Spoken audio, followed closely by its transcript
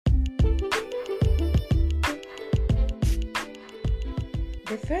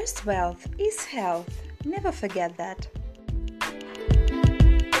The first wealth is health. Never forget that.